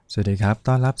สวัสดีครับ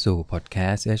ต้อนรับสู่พอดแค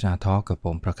สต์ HR Talk กับผ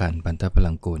มประกันปันทพ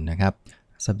ลังกุลนะครับ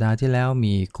สัปดาห์ที่แล้ว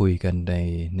มีคุยกัน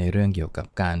ในเรื่องเกี่ยวกับ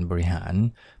การบริหาร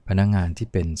พนักงานที่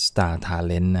เป็น Star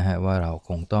Talent นะฮะว่าเราค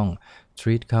งต้อง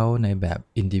treat เขาในแบบ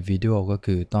individual ก็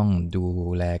คือต้องดู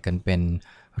แลกันเป็น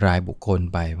รายบุคคล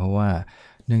ไปเพราะว่า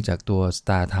เนื่องจากตัว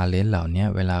Star Talent เหล่านี้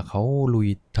เวลาเขาลุย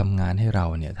ทำงานให้เรา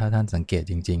เนี่ยถ้าท่านสังเกต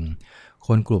จริงๆค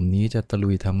นกลุ่มนี้จะตะลุ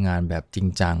ยทำงานแบบจริง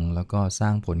จังแล้วก็สร้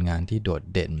างผลงานที่โดด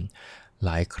เด่นห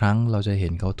ลายครั้งเราจะเห็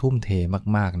นเขาทุ่มเท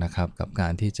มากๆนะครับกับกา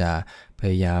รที่จะพ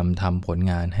ยายามทำผล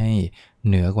งานให้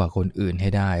เหนือกว่าคนอื่นให้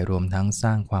ได้รวมทั้งส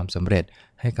ร้างความสำเร็จ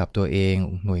ให้กับตัวเอง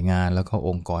หน่วยงานแล้วก็อ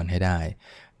งค์กรให้ได้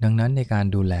ดังนั้นในการ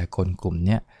ดูแลคนกลุ่ม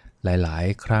นี้หลาย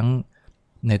ๆครั้ง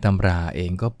ในตำราเอ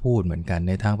งก็พูดเหมือนกันใ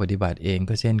นทางปฏิบัติเอง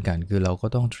ก็เช่นกันคือเราก็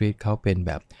ต้อง treat เขาเป็นแ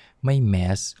บบไม่แม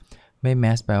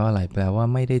สแปลว่าอะไรแปลว่า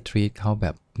ไม่ได้ treat เขาแบ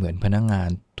บเหมือนพนักงาน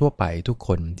ทั่วไปทุกค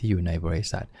นที่อยู่ในบริ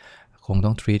ษัทคงต้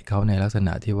อง treat เขาในลักษณ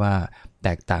ะที่ว่าแต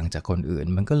กต่างจากคนอื่น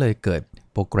มันก็เลยเกิด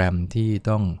โปรแกรมที่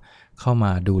ต้องเข้าม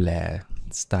าดูแล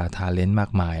Star Talent มา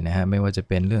กมายนะฮะไม่ว่าจะ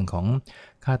เป็นเรื่องของ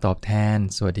ค่าตอบแทน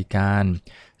สวัสดิการ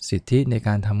สิทธิในก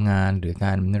ารทำงานหรือก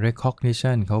าร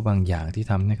recognition เขาบางอย่างที่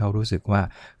ทำให้เขารู้สึกว่า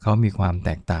เขามีความแ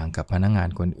ตกต่างกับพนักงาน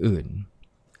คนอื่น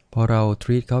พอเรา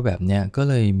treat เขาแบบเนี้ยก็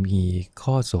เลยมี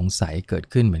ข้อสงสัยเกิด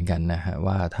ขึ้นเหมือนกันนะฮะ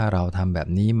ว่าถ้าเราทำแบบ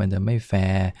นี้มันจะไม่แฟ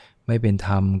ร์ไม่เป็นธ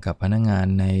รรมกับพนักงาน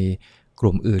ในก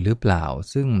ลุ่มอื่นหรือเปล่า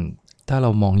ซึ่งถ้าเรา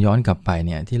มองย้อนกลับไปเ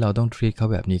นี่ยที่เราต้อง treat เขา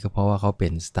แบบนี้ก็เพราะว่าเขาเป็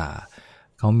นสตาร์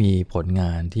เขามีผลง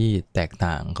านที่แตก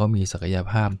ต่างเขามีศักย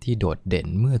ภาพที่โดดเด่น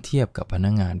เมื่อเทียบกับพนั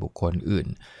กงานบุคคลอื่น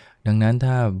ดังนั้น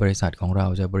ถ้าบริษัทของเรา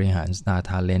จะบริหาร Star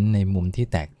Talent ในมุมที่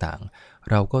แตกต่าง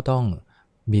เราก็ต้อง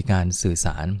มีการสื่อส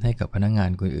ารให้กับพนักงา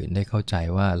นคนอื่นได้เข้าใจ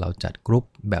ว่าเราจัดกรุ๊ป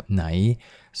แบบไหน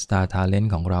Star Talent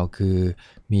ของเราคือ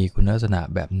มีคุณลักษณะ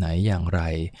แบบไหนอย่างไร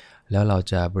แล้วเรา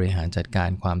จะบริหารจัดการ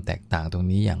ความแตกต่างตรง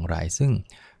นี้อย่างไรซึ่ง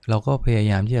เราก็พยา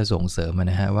ยามที่จะส่งเสริม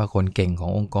นะฮะว่าคนเก่งขอ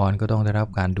งองค์กรก็ต้องได้รับ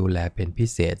การดูแลเป็นพิ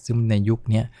เศษซึ่งในยุค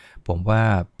นี้ผมว่า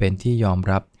เป็นที่ยอม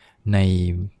รับใน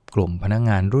กลุ่มพนัก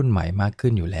งานรุ่นใหม่มากขึ้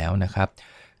นอยู่แล้วนะครับ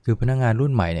คือพนักงานรุ่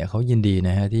นใหม่เนี่ยเขายินดีน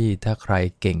ะฮะที่ถ้าใคร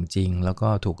เก่งจริงแล้วก็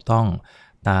ถูกต้อง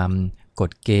ตามก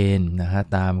ฎเกณฑ์นะฮะ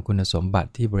ตามคุณสมบั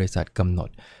ติที่บริษัทกำหนด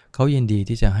เขายินดี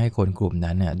ที่จะให้คนกลุ่ม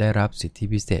นั้นเนี่ยได้รับสิทธิ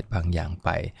พิเศษบางอย่างไป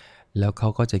แล้วเขา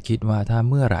ก็จะคิดว่าถ้า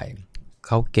เมื่อไหร่เ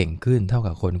ขาเก่งขึ้นเท่า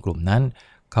กับคนกลุ่มนั้น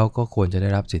เขาก็ควรจะได้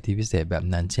รับสิทธิพิเศษแบบ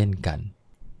นั้นเช่นกัน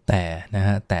แ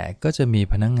ต่ก็จะมี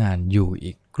พนักงานอยู่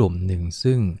อีกกลุ่มหนึ่ง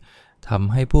ซึ่งท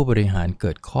ำให้ผู้บริหารเ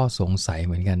กิดข้อสงสัยเ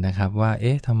หมือนกันนะครับว่า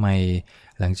ทำไม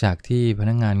หลังจากที่พ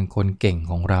นักงานคนเก่ง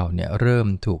ของเราเนี่ยเริ่ม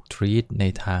ถูก treat ใน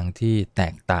ทางที่แต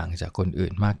กต่างจากคนอื่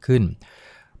นมากขึ้น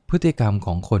พฤติกรรมข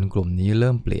องคนกลุ่มนี้เ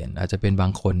ริ่มเปลี่ยนอาจจะเป็นบา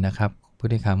งคนนะครับพฤ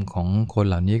ติกรรมของคน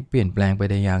เหล่านี้เปลี่ยนแปลงไป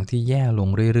ในอย่างที่แย่ลง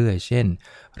เรื่อยๆเช่น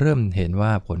เริ่มเห็นว่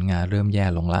าผลงานเริ่มแย่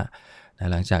ลงละ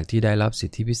หลังจากที่ได้รับสิ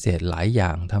ทธิพิเศษหลายอย่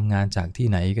างทำงานจากที่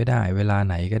ไหนก็ได้เวลา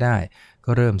ไหนก็ได้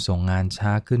ก็เริ่มส่งงานช้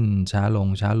าขึ้นช้า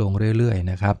ลงเรื่อย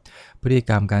ๆนะครับพฤติก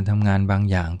รรมการทำงานบาง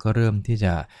อย่างก็เริ่มที่จ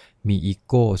ะมีอี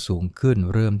โก้สูงขึ้น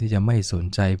เริ่มที่จะไม่สน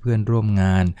ใจเพื่อนร่วมง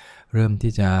านเริ่ม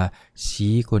ที่จะ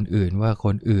ชี้คนอื่นว่าค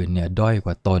นอื่นเนี่ยด้อยก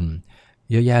ว่าตน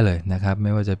เยอะแยะเลยนะครับไ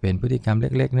ม่ว่าจะเป็นพฤติกรรมเ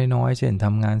ล็กๆน้อยๆเช่นท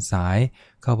ำงานสาย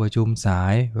เข้าประชุมสา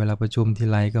ยเวลาประชุมที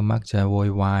ไรก็มักจะโวย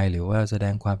วายหรือว่าแสด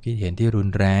งความคิดเห็นที่รุน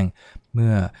แรงเ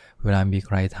มื่อเวลามีใ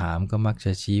ครถามก็มักจ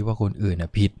ะชี้ว่าคนอื่น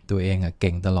ผิดตัวเองเ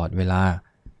ก่งตลอดเวลา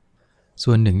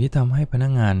ส่วนหนึ่งที่ทำให้พนั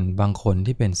กงานบางคน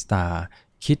ที่เป็นสตาร์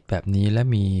คิดแบบนี้และ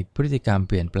มีพฤติกรรมเ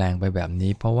ปลี่ยนแปลงไปแบบ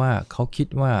นี้เพราะว่าเขาคิด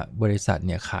ว่าบริษัทเ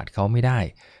นี่ยขาดเขาไม่ได้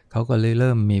เขาก็เลยเ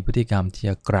ริ่มมีพฤติกรรมที่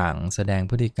จะกลางแสดง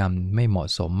พฤติกรรมไม่เหมาะ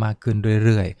สมมากขึ้นเ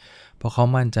รื่อยๆเพราะเขา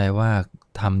มั่นใจว่า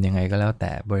ทำยังไงก็แล้วแ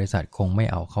ต่บริษัทคงไม่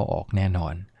เอาเขาออกแน่นอ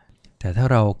นแต่ถ้า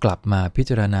เรากลับมาพิ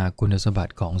จารณาคุณสมบั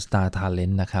ติของ Star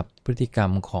Talent นะครับพฤติกรร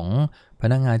มของพ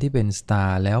นักงานที่เป็น Star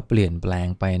แล้วเปลี่ยนแปลง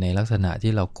ไปในลักษณะ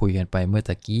ที่เราคุยกันไปเมื่อต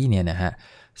ะกี้เนี่ยนะฮะ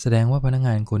แสดงว่าพนักง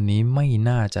านคนนี้ไม่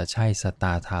น่าจะใช่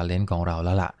Star Talent ของเราแ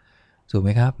ล้วล่ะถูกไห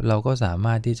มครับเราก็สาม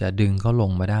ารถที่จะดึงเขาล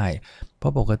งมาได้เพรา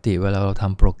ะปกติเวลาเราท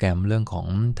ำโปรแกรมเรื่องของ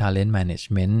Talent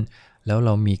Management แล้วเร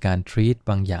ามีการ treat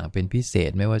บางอย่างเป็นพิเศษ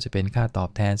ไม่ว่าจะเป็นค่าตอบ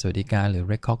แทนสวัสดิการหรือ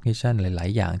recognition หลาย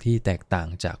ๆอย่างที่แตกต่าง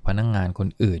จากพนักงานคน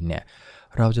อื่นเนี่ย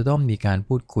เราจะต้องมีการ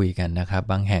พูดคุยกันนะครับ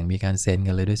บางแห่งมีการเซ็น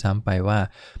กันเลยด้วยซ้ำไปว่า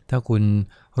ถ้าคุณ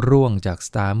ร่วงจาก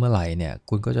Star เมื่อไหร่เนี่ย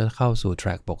คุณก็จะเข้าสู่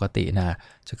track ปกตินะ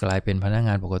จะกลายเป็นพนักง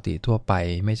านปกติทั่วไป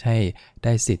ไม่ใช่ไ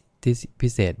ด้สิทธิที่พิ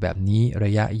เศษแบบนี้ร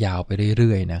ะยะยาวไปเ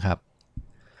รื่อยๆนะครับ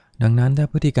ดังนั้นถ้า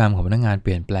พฤติกรรมของพนักงานเป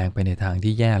ลี่ยนแปลงไปในทาง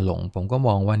ที่แย่ลงผมก็ม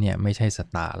องว่าเนี่ยไม่ใช่ส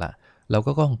ตาร์ละเรา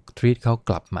ก็ต้อง treat เขา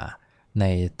กลับมาใน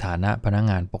ฐานะพนัก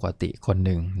งานปกติคนห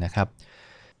นึ่งนะครับ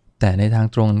แต่ในทาง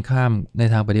ตรงข้ามใน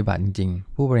ทางปฏิบัติจริง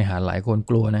ๆผู้บริหารหลายคน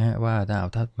กลัวนะฮะว่า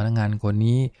ถ้าพนักงานคน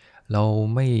นี้ เรา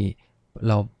ไม่เ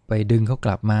ราไปดึงเขาก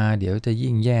ลับมาเดี๋ยวจะ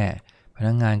ยิ่งแย่พ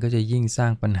นักงานก็จะยิ่งสร้า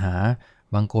งปัญหา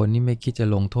บางคนนี่ไม่คิดจะ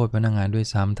ลงโทษพนักงานด้วย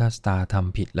ซ้ำถ้าสตาร์ท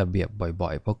ำผิดระเบียบบ่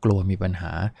อยๆเพราะกลัวมีปัญห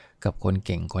ากับคนเ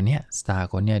ก่งคนเนี้ยสตาร์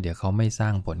คนเนี้ยเดี๋ยวเขาไม่สร้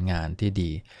างผลงานที่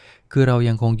ดีคือเรา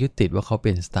ยังคงยึดติดว่าเขาเ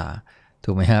ป็นสตาร์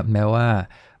ถูกไหมครับแม้ว่า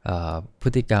พฤ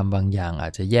ติกรรมบางอย่างอา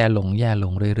จจะแย่ลง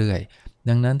เรื่อยๆ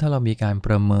ดังนั้นถ้าเรามีการป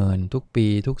ระเมินทุกปี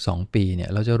ทุก2ปีเนี่ย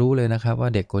เราจะรู้เลยนะครับว่า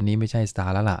เด็กคนนี้ไม่ใช่สตา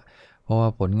ร์แล้วล่ะเพราะว่า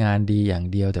ผลงานดีอย่าง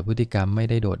เดียวแต่พฤติกรรมไม่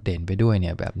ได้โดดเด่นไปด้วยเ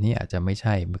นี่ยแบบนี้อาจจะไม่ใ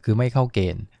ช่คือไม่เข้าเก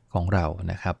ณฑ์ของเรา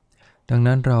นะครับดัง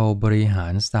นั้นเราบริหา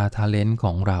ร Star Talent ข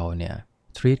องเราเนี่ย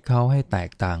treat เขาให้แต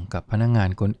กต่างกับพนักงาน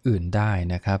คนอื่นได้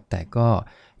นะครับแต่ก็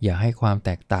อย่าให้ความแ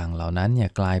ตกต่างเหล่านั้นเนี่ย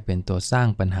กลายเป็นตัวสร้าง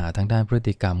ปัญหาทางด้านพฤ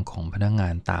ติกรรมของพนักงา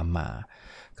นตามมา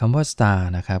คำว่า Star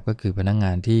นะครับก็คือพนักง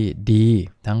านที่ดี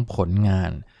ทั้งผลงา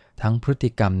นทั้งพฤติ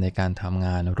กรรมในการทำง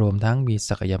านรวมทั้งมี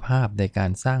ศักยภาพในกา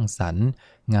รสร้างสรรค์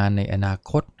งานในอนา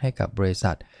คตให้กับบริ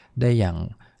ษัทได้อย่าง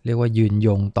เรียกว่ายืนย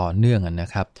งต่อเนื่องนะ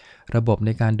ครับระบบใน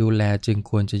การดูแลจึง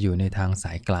ควรจะอยู่ในทางส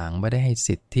ายกลางไม่ได้ให้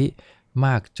สิทธิม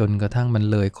ากจนกระทั่งมัน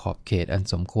เลยขอบเขตอัน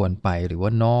สมควรไปหรือว่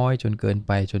าน้อยจนเกินไ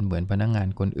ปจนเหมือนพนักงาน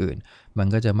คนอื่นมัน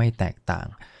ก็จะไม่แตกต่าง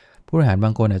ผู้บริหารบ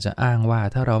างคนอาจจะอ้างว่า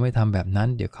ถ้าเราไม่ทำแบบนั้น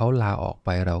เดี๋ยวเขาลาออกไป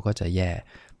เราก็จะแย่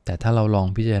แต่ถ้าเราลอง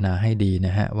พิจารณาให้ดีน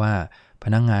ะฮะว่าพ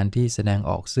นักงานที่แสดง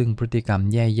ออกซึ่งพฤติกรรม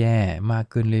แย่ๆมาก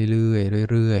ขึ้นเรื่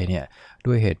อยๆเนี่ย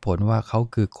ด้วยเหตุผลว่าเขา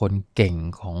คือคนเก่ง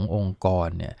ขององค์กร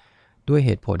เนี่ยด้วยเห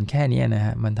ตุผลแค่นี้นะฮ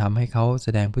ะมันทำให้เขาแส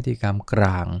ดงพฤติกรรมกล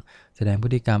างแสดงพฤ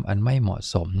ติกรรมอันไม่เหมาะ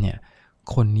สมเนี่ย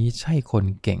คนนี้ใช่คน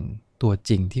เก่งตัว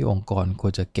จริงที่องค์กรคว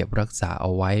รจะเก็บรักษาเอ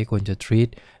าไว้ควรจะ treat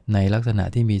ในลักษณะ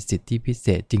ที่มีสิทธิพิเศ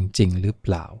ษจริงๆหรือเป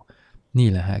ล่านี่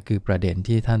แหละฮะคือประเด็น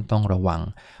ที่ท่านต้องระวัง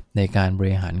ในการบ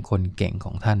ริหารคนเก่งข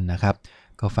องท่านนะครับ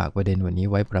ก็ฝากประเด็นวันนี้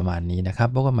ไว้ประมาณนี้นะครับ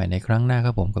พบกันใหม่ในครั้งหน้าค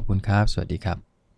รับผมขอบคุณครับสวัสดีครับ